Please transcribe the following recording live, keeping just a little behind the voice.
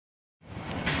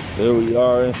Here we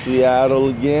are in Seattle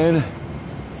again.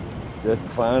 Just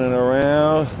clowning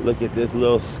around. Look at this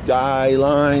little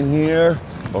skyline here.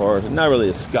 Or not really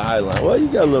a skyline. Well, you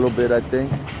got a little bit, I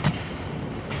think.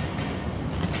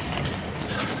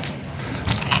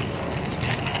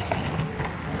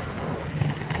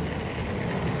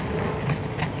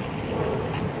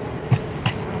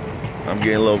 I'm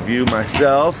getting a little view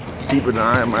myself. Keep an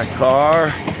eye on my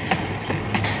car.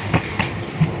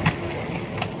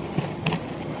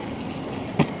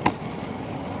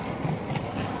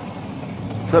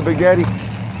 What's up, Big Daddy?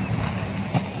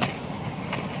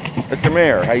 Mr.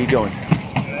 Mayor, how you doing?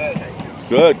 Good, how you doing?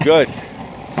 Good, good.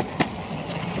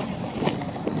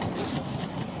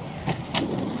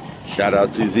 Shout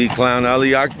out to Z Clown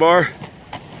Ali Akbar.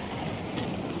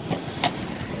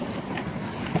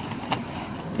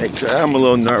 Make sure I'm a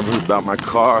little nervous about my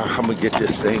car. I'm gonna get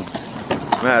this thing.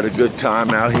 I had a good time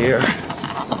out here.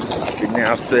 I can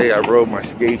now say I rode my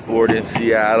skateboard in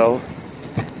Seattle.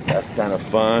 That's kind of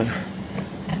fun.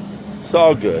 It's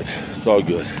all good. It's all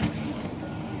good.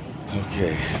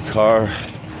 Okay, car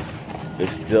is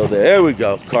still there. There we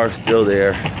go. Car's still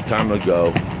there. Time to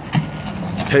go.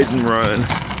 Hit and run.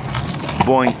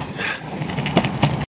 Boink.